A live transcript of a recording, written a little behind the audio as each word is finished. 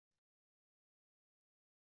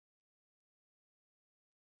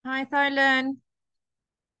Hi, Thailand.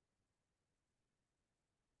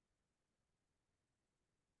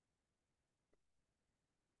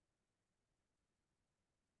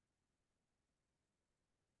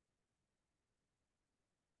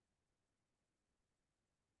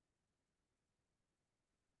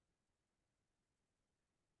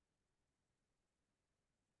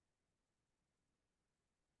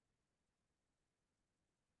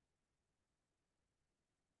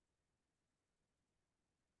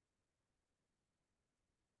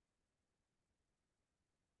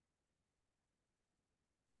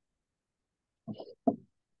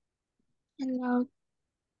 Hello.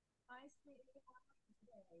 Hi, sweetie. How are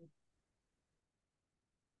you today?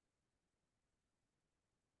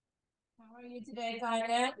 How are you today,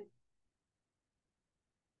 Thailand?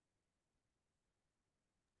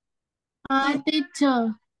 Hi,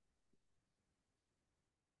 teacher.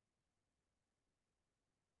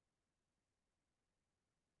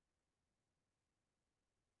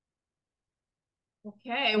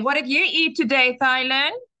 Okay, what did you eat today,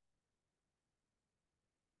 Thailand?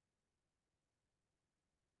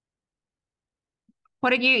 What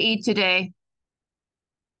did you eat today?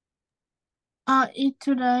 Eat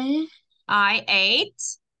today. I ate.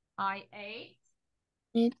 I ate.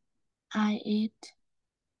 Eat. I eat.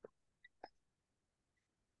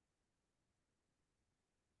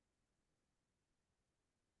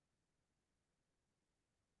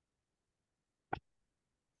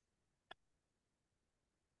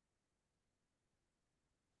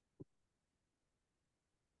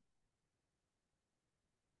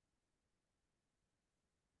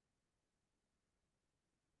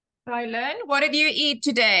 Thailand, what did you eat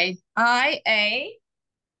today? I ate.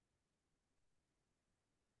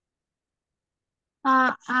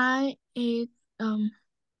 I eat. Um.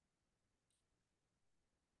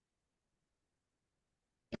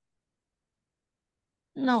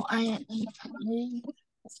 No, I eat.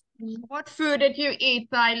 What food did you eat,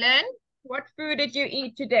 Thailand? What food did you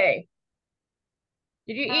eat today?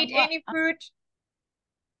 Did you eat What? any food?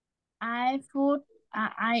 I food.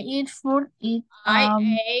 I eat food. Eat.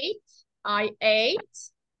 I ate. I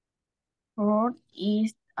ate. Food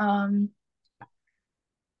is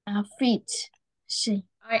fish. See.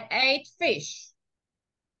 I ate fish.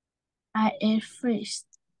 I ate fish.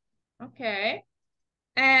 Okay.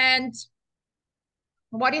 And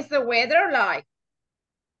what is the weather like?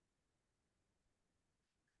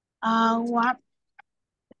 What?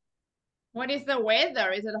 What is the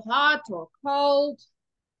weather? Is it hot or cold?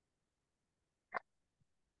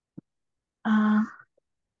 Uh.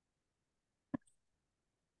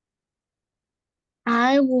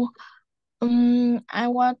 I will. I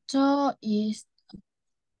water is.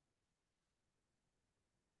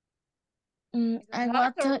 Is it I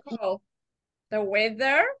hot or water is cold? The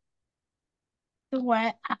weather?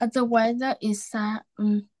 the weather is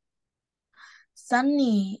sunny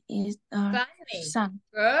is Sunny. sun.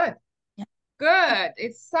 Good. Yeah. Good.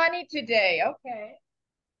 It's sunny today. Okay.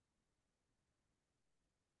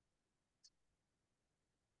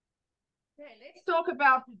 Okay, let's talk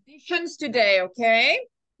about traditions today, okay?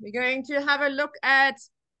 We're going to have a look at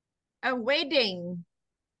a wedding.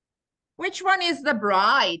 Which one is the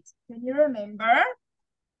bride? Can you remember?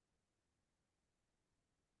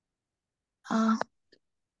 Uh,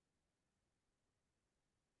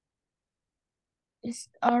 it's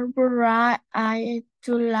alright. I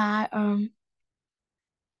to like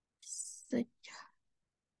six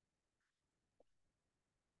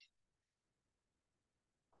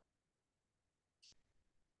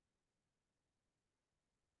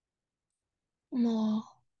more.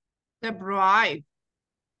 The bride.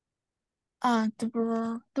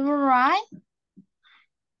 The right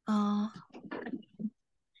uh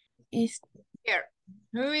is Here.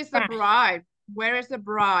 Who is the right. bride? Where is the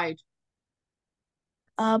bride?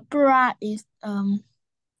 Bride is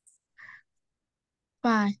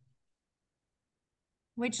five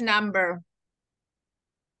Which number?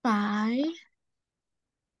 five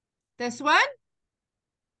This one?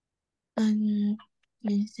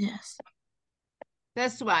 yes.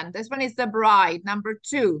 This one. This one is the bride. Number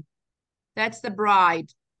two. That's the bride.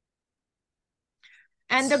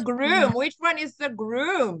 And the groom. Right. Which one is the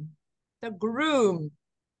groom? The groom.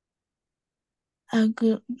 A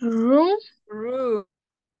good room. Groom.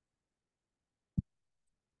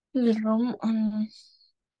 Room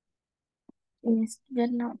is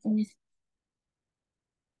Vietnam is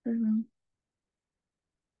room.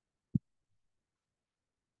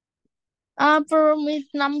 Room is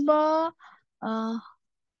number uh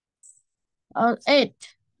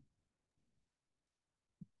eight.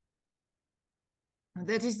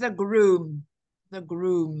 That is the groom. The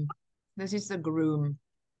groom. This is the groom.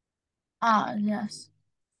 Yes.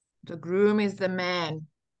 The groom is the man.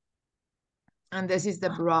 And this is the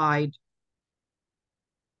bride.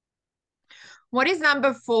 What is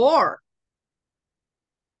number 4?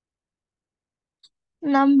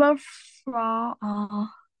 Number 4.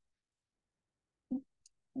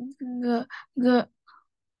 G, g,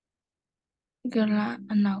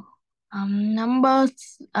 no. Number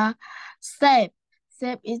shape.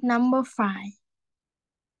 Shape is number 5.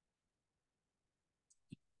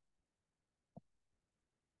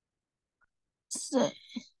 Shape.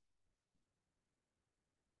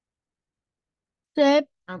 Shape.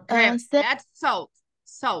 Okay, Shape. that's salt.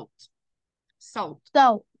 Salt. Salt.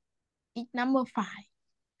 So it's number 5.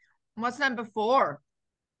 What's number 4?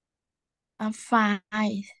 5.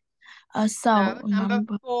 No, So number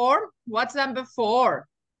number 4. What's number 4?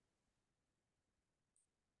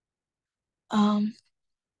 um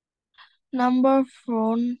number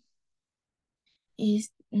 4 is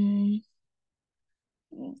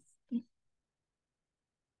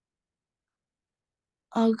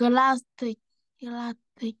galactic.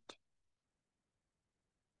 Galactic.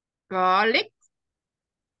 Garlic.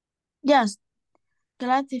 Yes,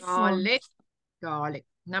 galactic phone. Garlic. Garlic.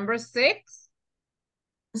 Number 6.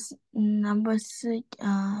 Number 6.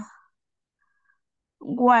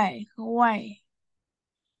 Way. Way.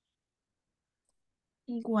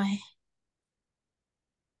 Way.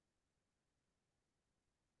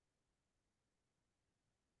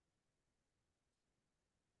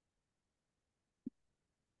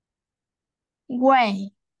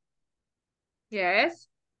 Way. Yes.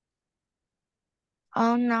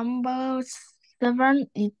 Number 7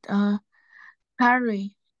 is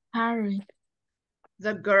carry. Carry.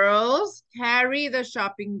 The girls carry the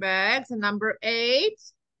shopping bags. And number 8.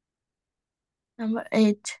 Number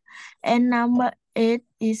 8. And number 8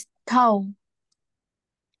 is throw.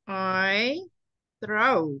 I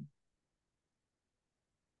throw.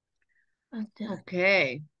 Okay.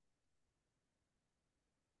 Okay.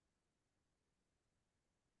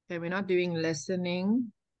 Okay, we're not doing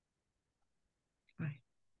listening.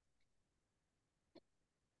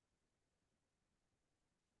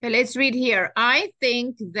 Okay, let's read here. I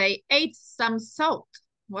think they ate some salt.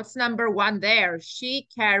 What's number 1 there? She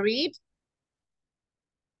carried.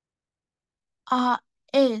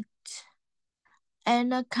 8.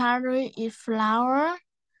 And the carry is flour.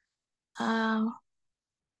 80.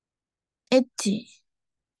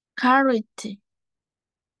 Carrot.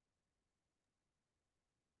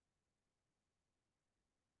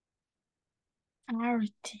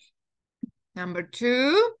 Carrot. Number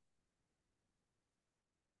 2.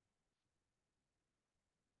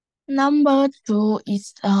 Number 2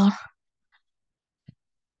 is tower.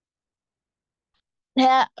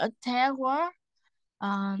 Towers.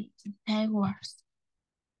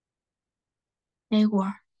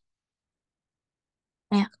 Tower.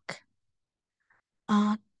 Egg.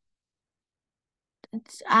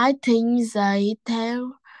 I think they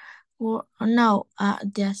tell. No.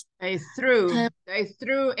 Just They tell. threw. They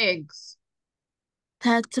threw eggs.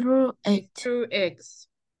 Through They it. threw eggs.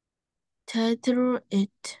 Through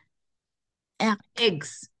it. Egg.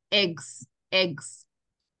 Eggs. Eggs. Eggs.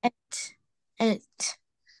 It. It.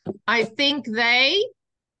 I think they.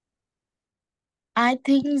 I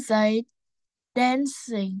think they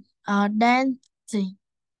dancing. Dancing.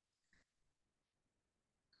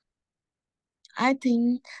 I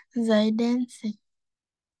think they dancing.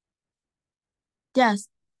 Yes.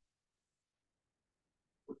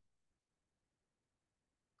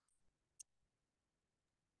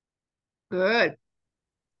 Good.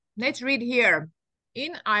 Let's read here.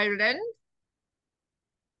 In Ireland.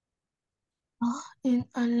 In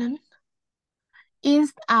Ireland. In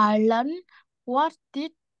Ireland, what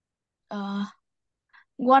did uh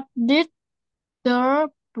what did the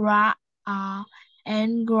bride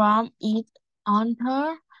and groom eat on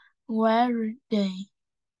her wedding day?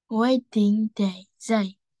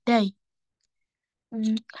 Day.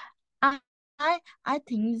 Mm, I I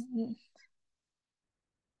think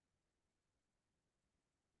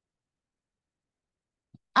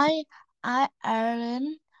I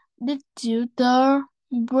Ireland did you the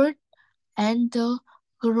bride and the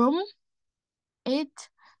groom eat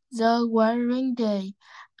the wedding day.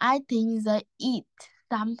 I think they eat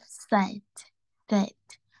some said that.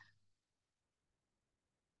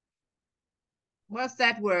 What's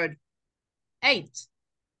that word? Ate.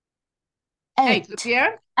 Ate. Look Eight.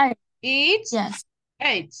 here. Eight. Eat. Yes.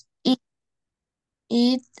 Ate. Eat.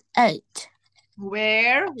 Eat. Eight.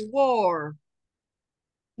 Wear. Wore.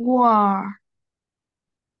 War.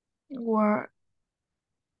 War.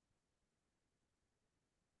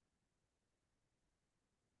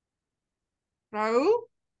 Throw.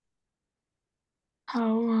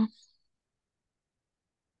 thầu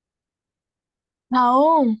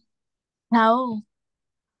thầu thầu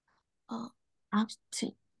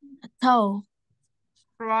outfit thầu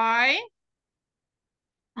Fry.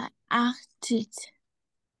 outfit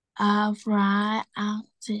fry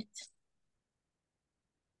outfit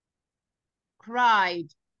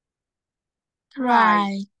Cried. Cried.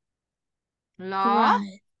 cry Laugh.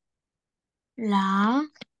 cry laugh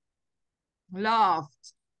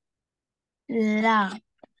Laughed. laugh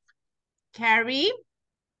Carry.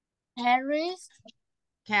 Paris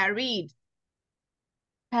Carried.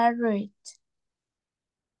 carried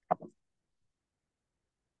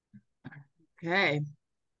Okay.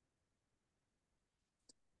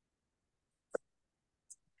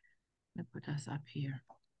 Let me put us up here.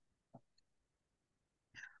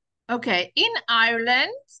 Okay, in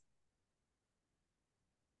Ireland.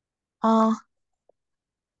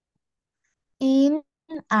 In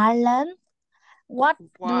Ireland, what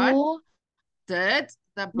do did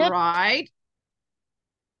the the bride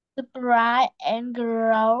bride and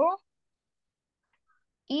groom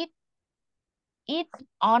eat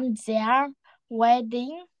on their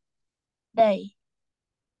wedding day?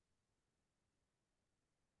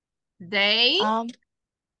 they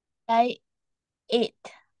They eat.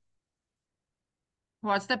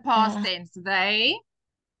 what's the past Uh, tense? They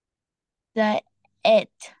ate.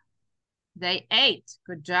 ate.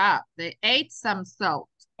 Good job. They ate some salt.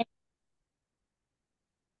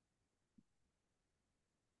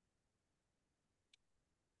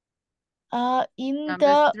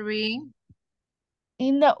 Number 3.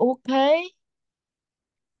 In the UK,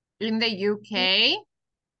 In the UK,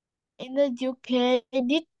 in the UK,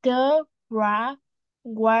 did the bride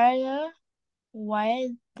wear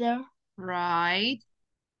the right,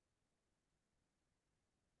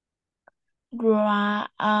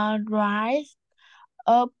 rise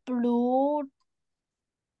a blue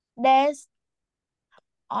dress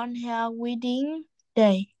on her wedding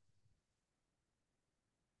day?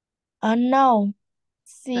 No,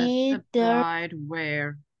 does she the did bride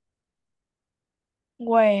wear?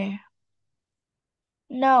 wear.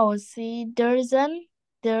 No, she doesn't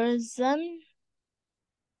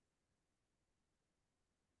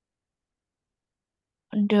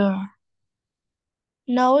do.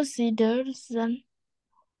 No, she doesn't.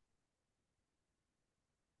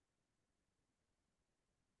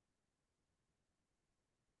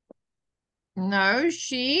 No,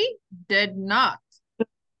 she did not.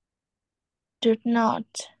 Did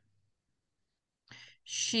not.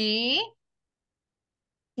 She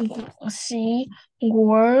She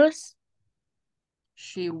wears.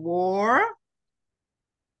 she wore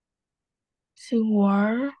She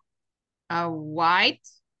wore a white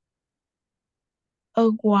a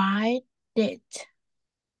white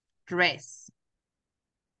dress.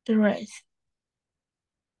 dress.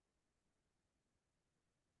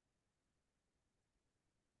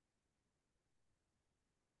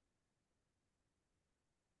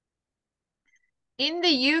 In the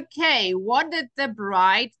UK, what did the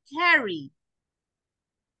bride carry?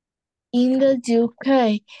 In the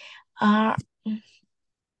UK, uh,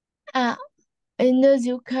 in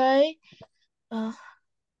the UK,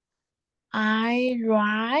 I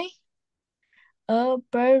ride a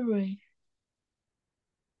berry.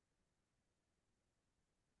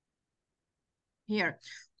 Here.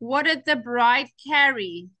 What did the bride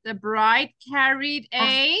carry? The bride carried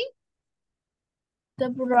a The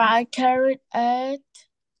bride carried a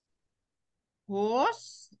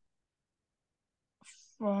horse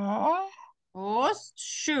for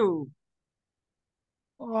shoe.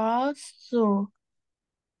 also.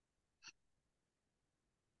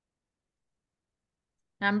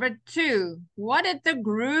 Number 2. What did the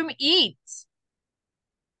groom eat?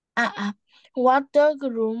 What the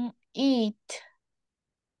groom eat?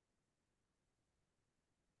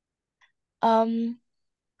 Um,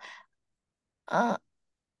 uh,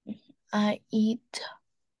 I eat.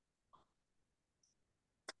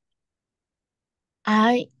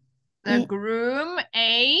 I The eat groom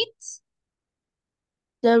ate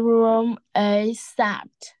the groom a sat.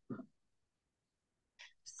 A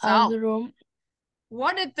salt. groom.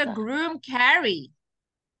 What did the groom carry?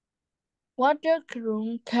 What the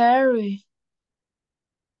groom carry?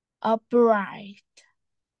 A bride.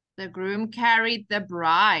 The groom carried the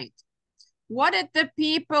bride. What did the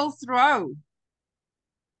people throw?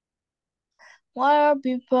 What are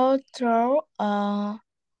people throw?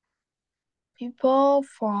 People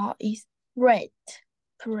for is bread.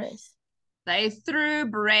 Press. They threw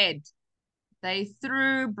bread. They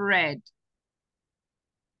threw bread.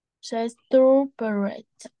 Says through bread.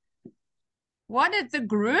 What did the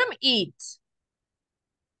groom eat?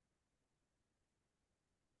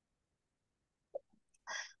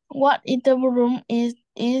 What is the broom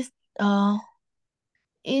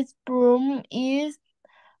its broom is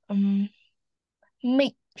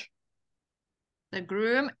meat. The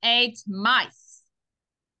groom ate mice.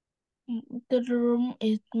 The broom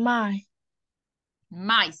is mine.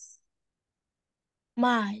 Mice.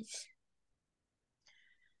 Mice.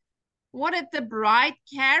 What did the bride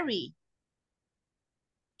carry?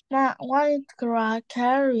 Now, what is the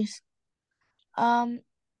carries?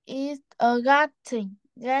 It's a gassing.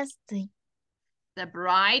 The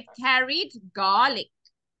bride carried garlic.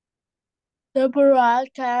 The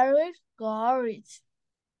bride carries garlic.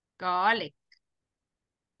 Garlic.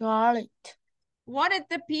 Garlic. What did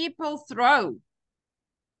the people throw?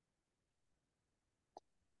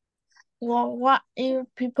 What if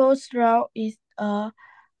people throw is The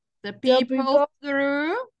the people people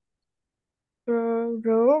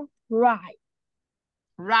threw right.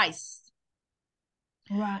 rice.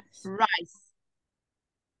 Rice. Rice.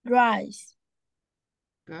 Rice.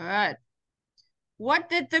 Good. What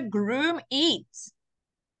did the groom eat?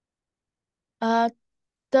 The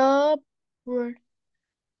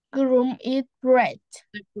groom eat bread.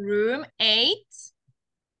 The groom ate.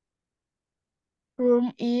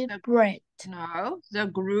 Groom eat bread. No, the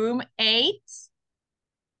groom ate.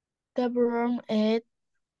 The groom ate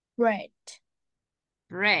bread.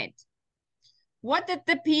 Bread. What did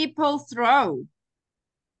the people throw?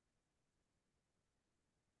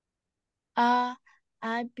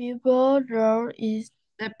 People throw is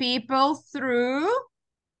The people threw.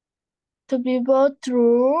 the people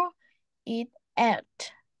threw it at.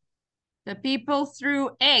 The people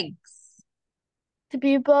threw eggs. The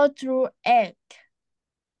people threw Eggs.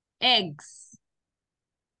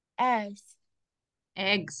 eggs.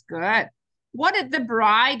 Eggs, good. What did the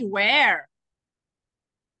bride wear?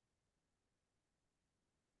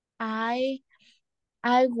 I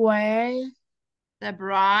wear The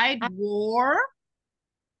bride wore.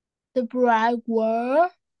 the bride wore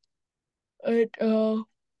it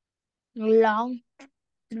long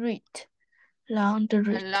dress. Long A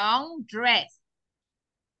dress. long dress.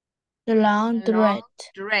 The long A long dress.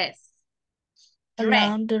 dress. A Dress.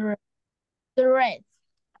 long dress. Dress.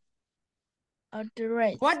 A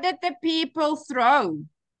dress. What did the people throw?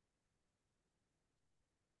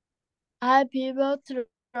 People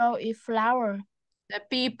throw a flower. The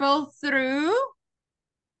people threw.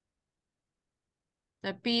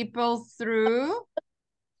 The people threw.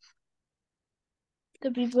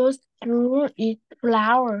 The people threw it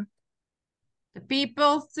flower. The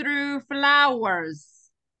people threw flowers.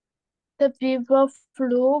 The people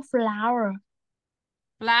flew flower.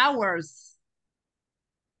 Flowers.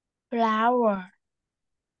 Flower.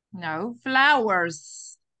 No,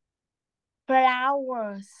 flowers.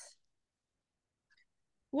 Flowers.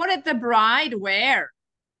 What did the bride wear?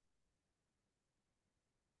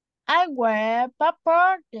 I wear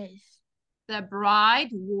purple dress. The bride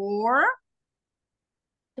wore.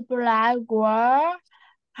 The bride wore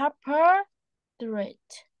purple dress.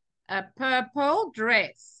 A purple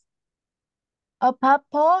dress. A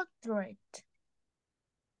purple dress.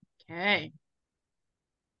 Okay.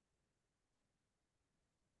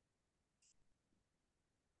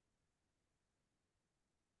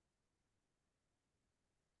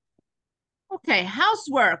 Okay,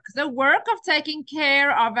 housework. The work of taking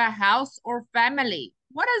care of a house or family.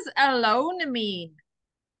 What does alone mean?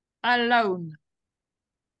 Alone.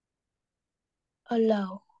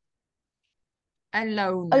 Alone.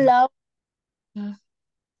 Alone. Alone.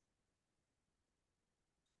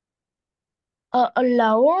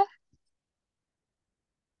 Alone.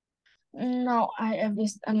 No, I have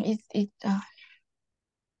this. Alone.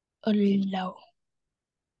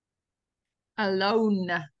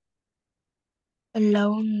 Alone.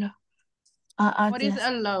 Alone. What is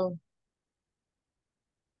alone?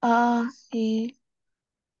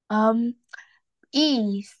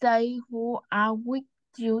 He say who are with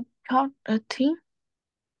you talk a thing.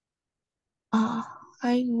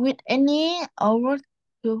 I with any over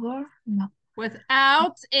no.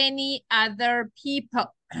 Without any other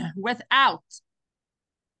people. Without.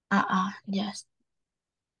 Yes.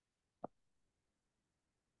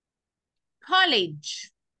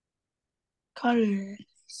 College. College.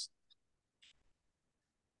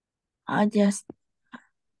 Yes.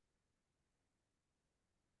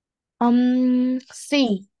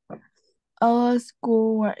 C. A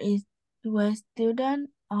school where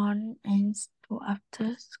students on and school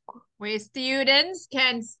after school. Where students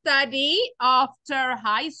can study after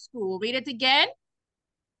high school. Read it again.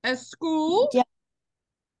 A school. Yeah.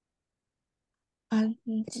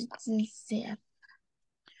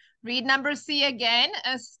 Read number C again.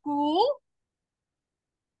 A school.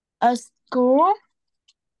 A school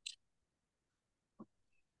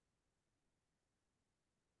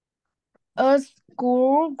A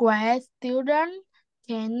school where students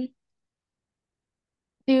can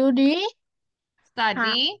study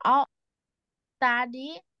Study. or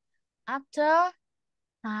study after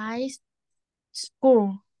high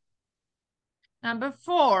school. Number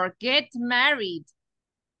 4, get married.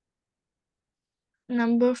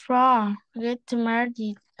 Number 4, get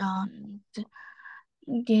married.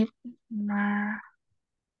 Get married.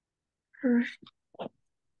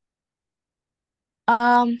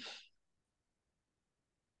 Um,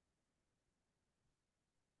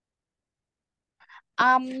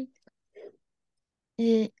 um,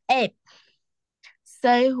 8.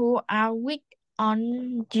 Say who are weak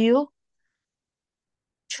on you,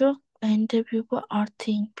 truth and the people or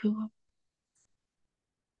think people.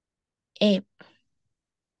 8.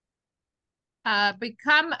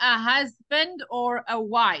 Become a husband or a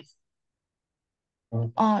wife.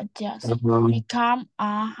 Or just become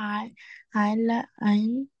a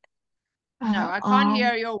highline. No, I can't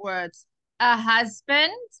hear your words. A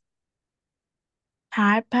husband.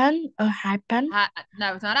 Happen, a happen.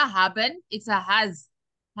 No, it's not a husband. It's a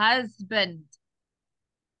husband.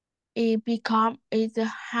 It become is a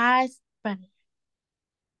husband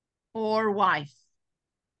Or wife.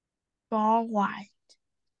 for wife.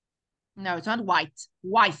 No, it's not white.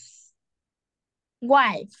 Wife.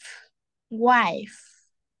 Wife. Wife.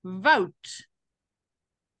 Vote.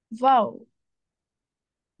 Vote.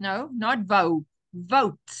 No, not vote.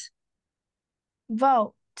 Vote.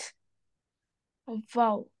 Vote.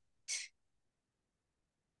 Vote.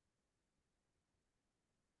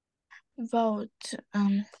 Vote.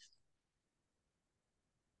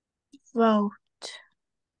 Vote.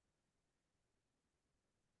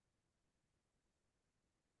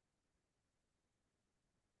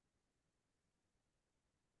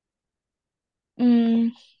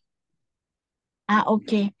 Mm.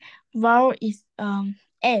 Okay. Vote is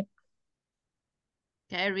F.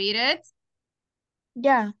 Okay, read it.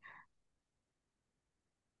 Yeah.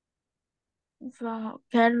 Vote.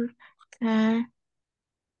 Can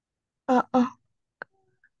uh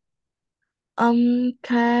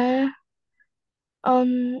can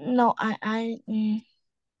no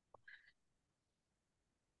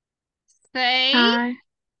Say. I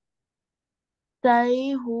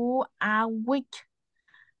say who are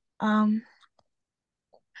um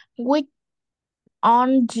weak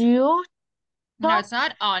on you No, top it's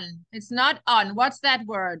not on. It's not on. What's that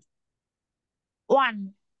word?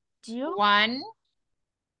 one you One.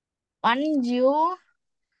 you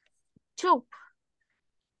two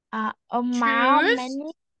amount Choose.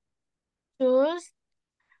 many choose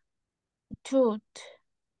tooth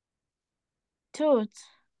tooth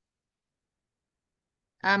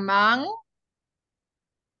Among.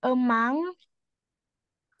 among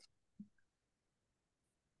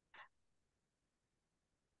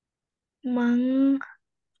among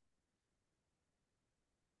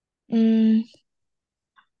um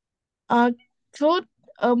a truth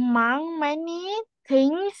among many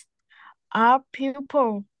things are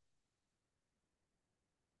people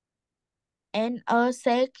and a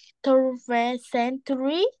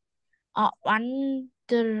century or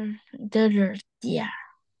yeah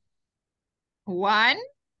One.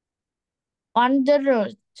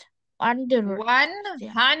 wonders wonders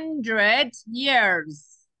yeah 100 years.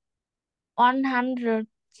 100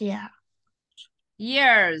 yeah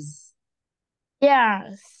Years.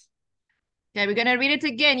 yes Okay, we're going to read it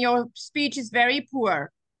again. Your speech is very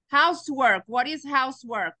poor. Housework. What is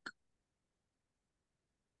housework?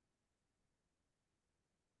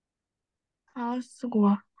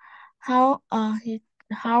 housework how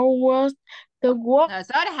how was the work No, it's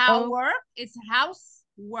not of housework. It's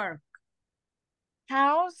housework.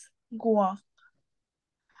 housework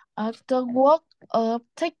the work of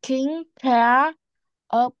taking care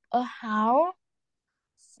of a house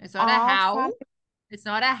It's not a or how. It's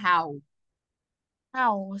not a how.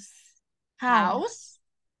 house house House.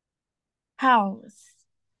 house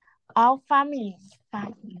or family.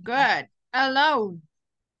 Good. Alone.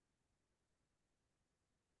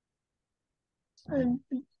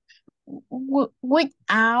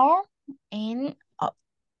 Without any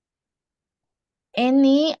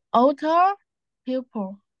any other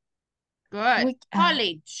people Good. without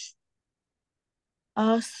College.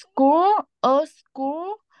 a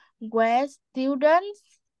school where students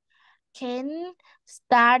can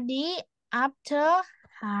study after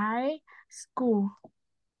high school.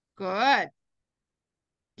 Good.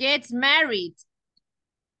 Get married.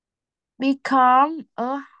 Become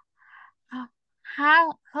a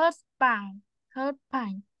husband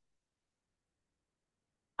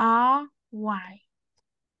or wife.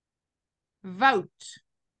 Vote.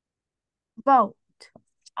 Vote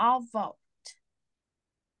or vote.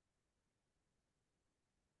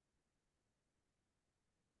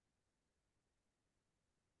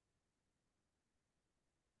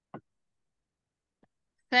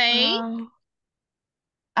 Say.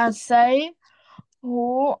 Say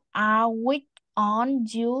who are weak on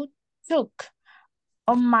you took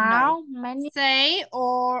No. among many. Say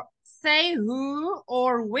who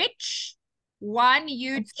or which one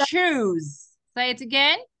you choose. Say it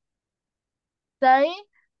again. Say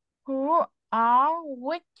who are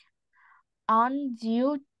weak on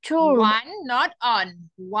you took One, not on.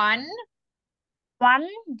 One. one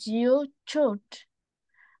you took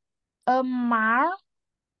among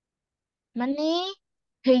many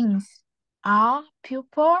things are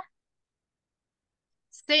people.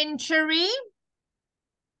 Century.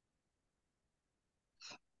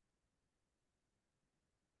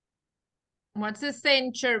 What's a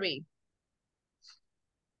century?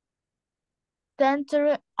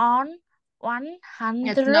 Century on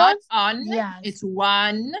It's not 100 on. years. It's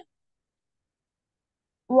one.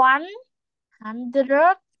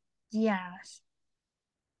 100 years.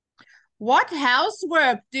 What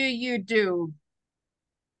housework do you do?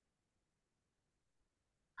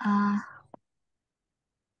 Uh,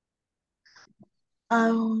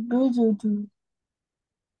 do you do?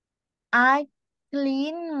 I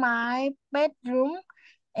clean my bedroom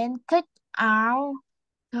and take out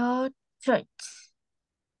the trash.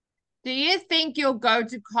 Do you think you'll go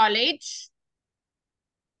to college?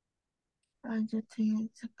 I just think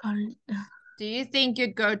it's a college. Do you think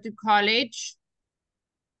you'd go to college?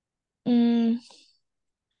 Mm,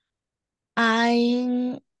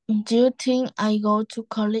 I do think I go to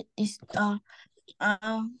college is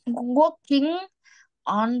working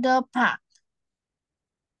on the park.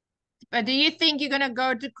 But do you think you're going to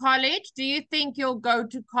go to college? Do you think you'll go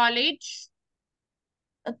to college?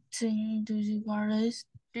 I think to the college.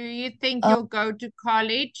 Do you think you'll go to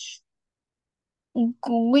college?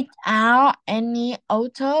 Without any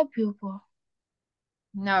other people.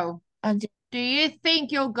 No. I Do you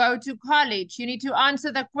think you'll go to college? You need to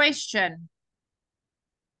answer the question.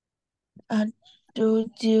 do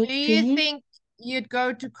you Do you think think you'd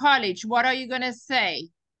go to college? What are you going to say?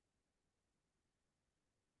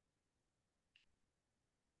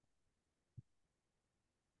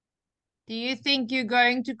 Do you think you're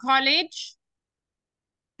going to college?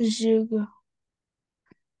 you go?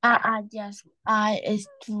 Yes, I is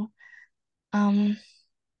to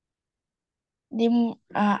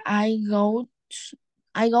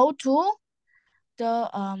I go to the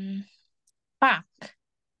park.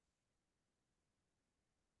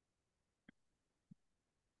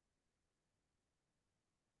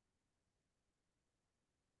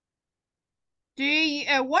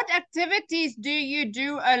 What activities do you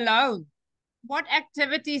do alone? What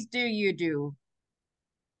activities do you do?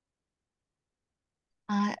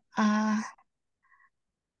 I uh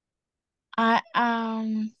I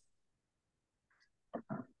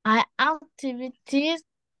I activities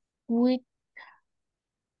with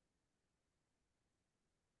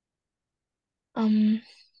um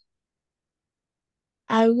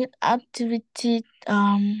I with activity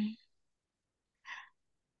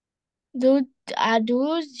do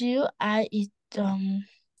do you I is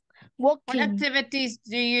What working activities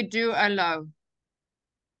do you do alone?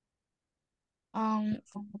 um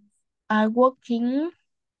I working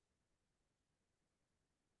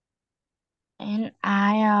and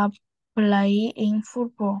I playing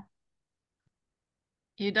football.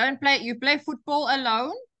 You don't play, you play football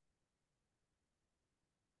alone?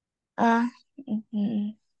 Uh,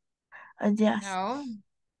 mm, yes. No,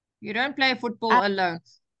 you don't play football I alone.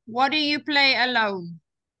 What do you play alone?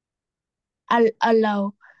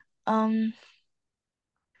 allow um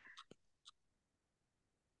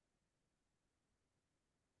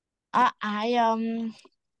I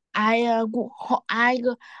I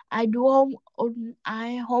do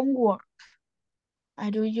homework. I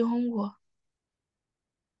do your homework.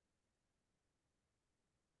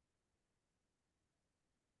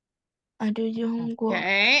 I do your homework.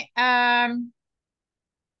 Okay.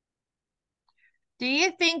 Do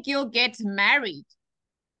you think you'll get married?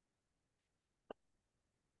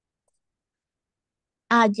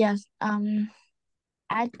 Yes.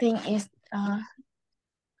 I think it's um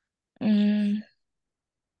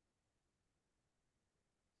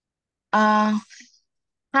uh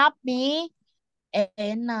happy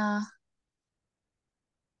and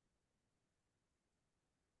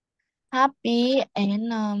happy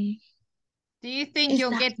and Do you think is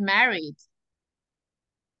you'll get married?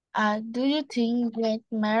 do you think get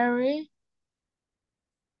married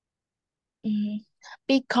mm,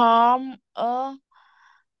 become a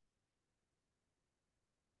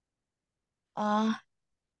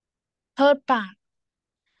third part?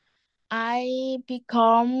 I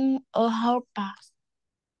become a third part.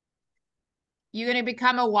 You're going to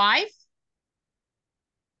become a wife?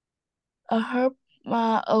 a herb,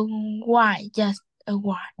 a why? Yes, a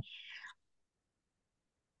why.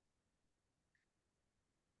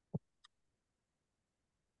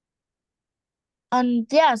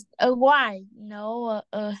 Yes, a why. No,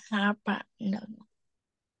 a herb. No, no.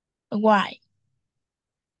 A why.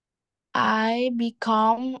 I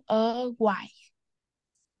become a why.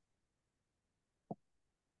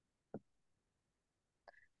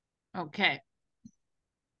 Okay.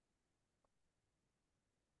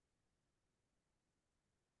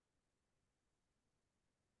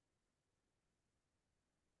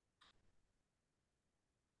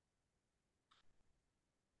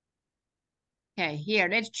 Okay, here,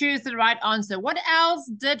 let's choose the right answer. What else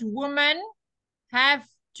did women have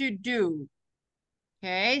to do?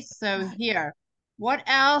 Okay, so here, what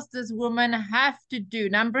else does woman have to do?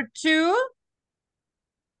 Number 2,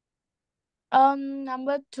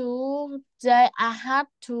 Number two, they I had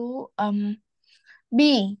to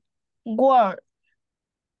be word.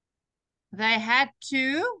 they had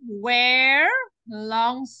to wear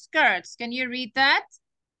long skirts. Can you read that?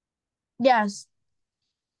 Yes,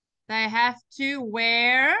 They have to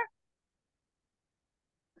wear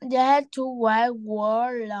they had to wear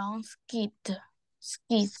word long skits,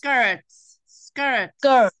 skirts. skirt,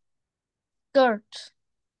 skirt.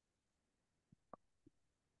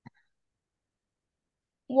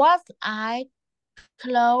 What I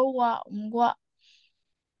clothes what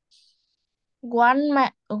one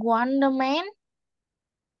the man.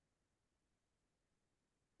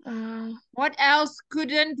 What else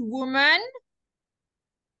couldn't woman?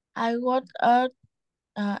 I was a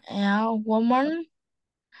woman.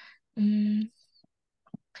 Um,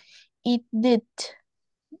 it did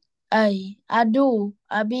a do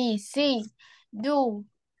a b c do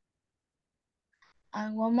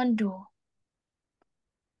a woman do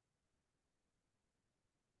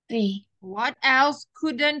c. What else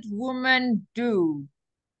couldn't woman do?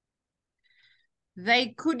 They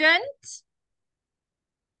couldn't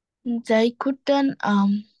They couldn't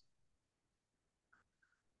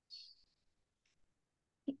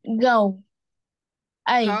go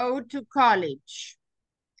a go to college.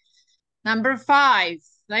 Number 5,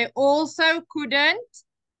 they also couldn't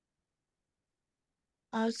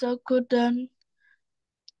also couldn't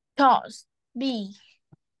toss b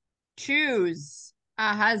choose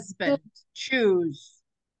a to husband. Choose.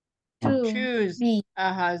 to Choose b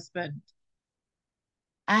a husband.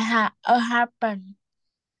 a happen.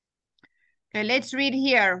 Okay, let's read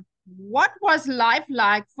here. What was life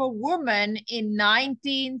like for women in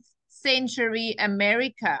 19th century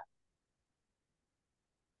America?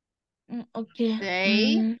 Okay.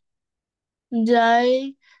 They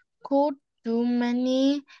They could do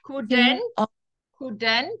many things. couldn't,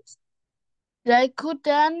 couldn't, They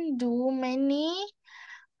couldn't do many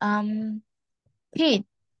um things.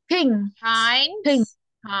 Things. kinds,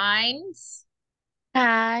 kinds,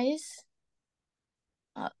 Guys,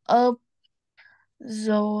 of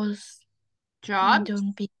those jobs.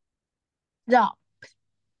 don't be job.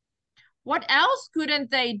 What else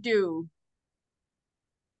couldn't they do?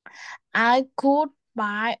 I could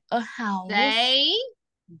buy a house. They,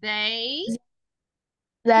 they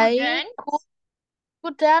They couldn't.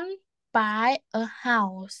 couldn't buy a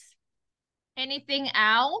house. Anything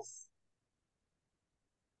else?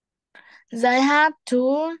 They had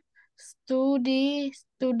to study,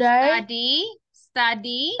 study, Study,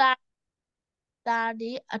 study. stu-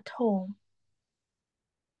 study at home.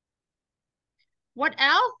 What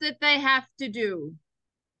else did they have to do?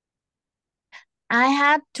 I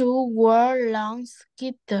had to wear long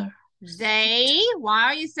skitter. Why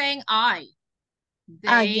are you saying I?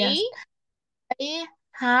 They Yes. I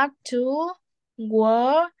had to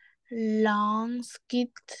wear long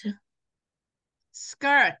skirts,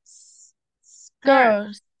 skirts,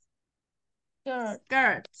 skirts. Skirt,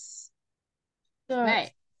 skirts. skirt.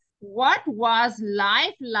 Okay. What was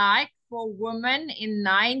life like for women in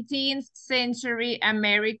 19th century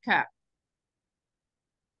America?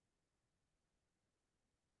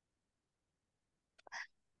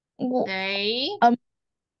 They Um,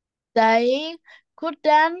 they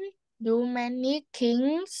couldn't do many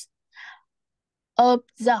things of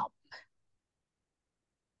job.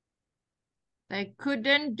 they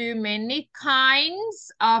couldn't do many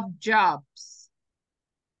kinds of jobs.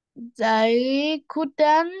 They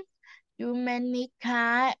couldn't do many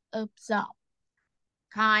kind of job.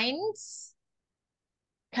 Kinds,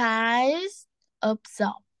 Kinds of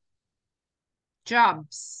job.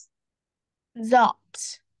 jobs.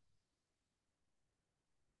 Jobs.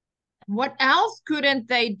 What else couldn't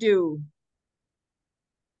they do?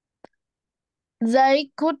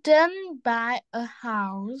 They couldn't buy a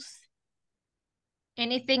house.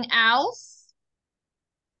 Anything else?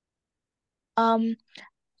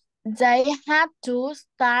 They had to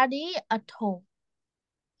study at home.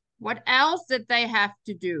 What else did they have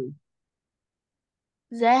to do?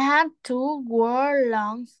 They had to wear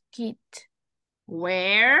long skirts.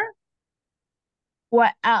 Where?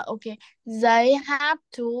 Okay. They had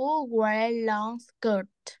to wear long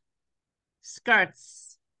skirts.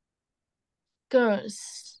 Skirts.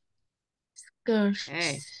 Skirts. Okay.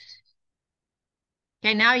 Skirts.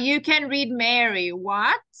 Okay, now you can read Mary.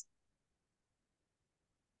 What?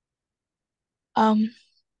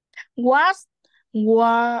 Was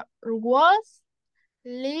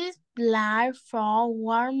Liz life for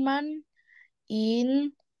women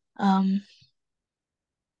in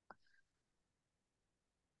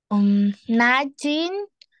 19th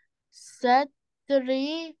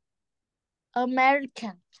century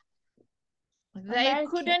American. They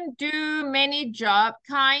couldn't do many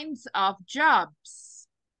kinds of jobs.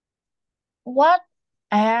 What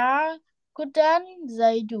else couldn't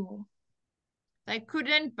they do? They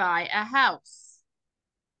couldn't buy a house.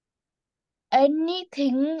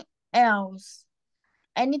 Anything else?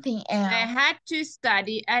 Anything They else? had to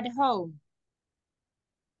study at home.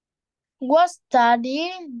 What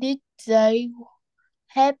study did they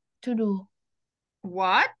have to do?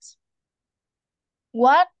 What?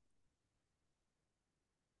 What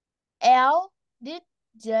else did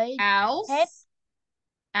they have? Else?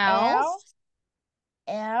 Else?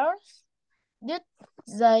 Else did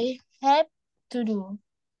they have to do?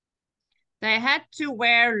 They had to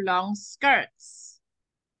wear long skirts.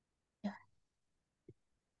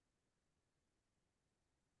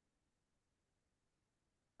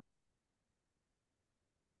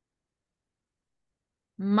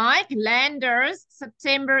 Mike Landers,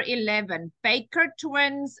 September 11. Baker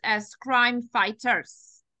twins as crime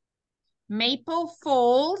fighters. Maple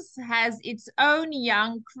Falls has its own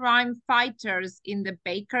young crime fighters in the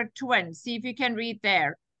Baker twins. See if you can read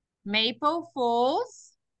there. Maple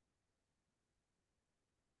Falls.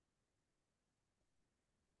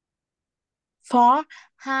 For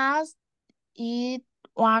has it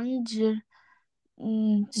one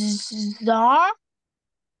czar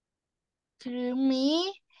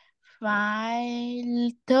creamy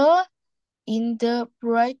filter in the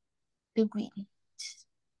bright green.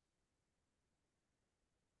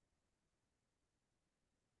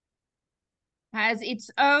 Has its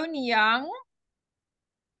own young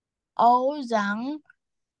Áo trắng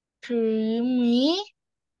creamy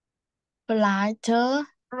filter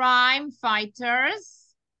crime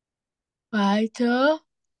fighters. fighter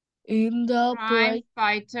in the Crime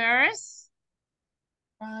fighters.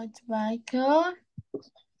 bright fighter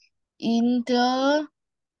in the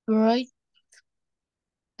bright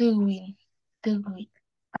green. The green.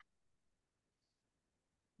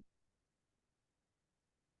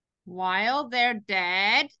 While their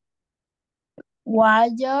dad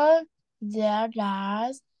While their dad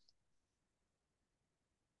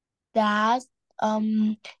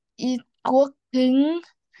is working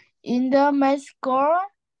in the Mexico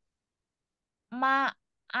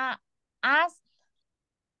as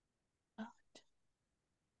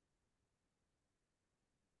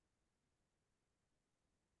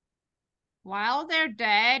while their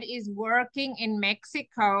dad is working in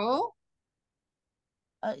Mexico,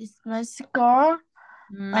 is Mexico.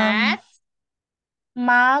 Matt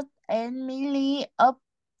Matt and Millie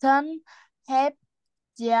often have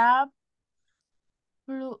their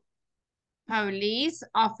police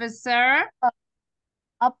officer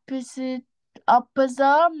opposite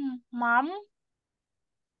mom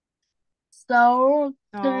so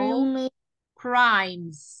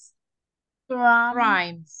crimes. from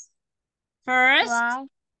Crimes. First,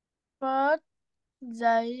 first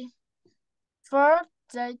they first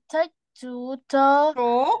they take to the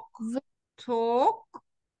talk. to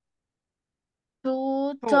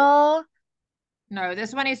Talk. the No,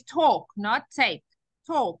 this one is talk, not take.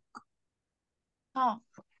 Talk. talk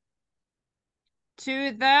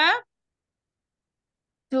To the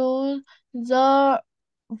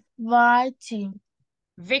victim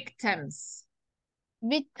victims.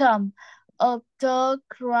 of the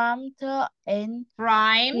crime and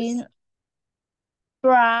Crimes.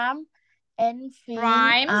 crime and find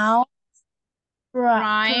Crimes. out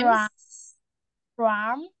Crimes.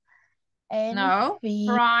 crime and No.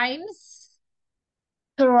 Crimes.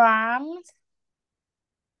 crimes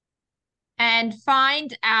And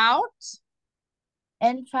find out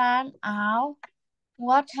and find out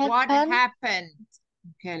what happened.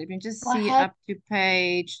 Okay, let me just see up to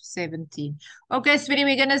page 17. Okay, sweetie,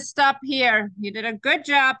 we're going to stop here. You did a good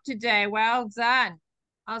job today. Well done.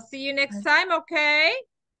 I'll see you next time, okay?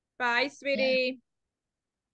 Bye, sweetie.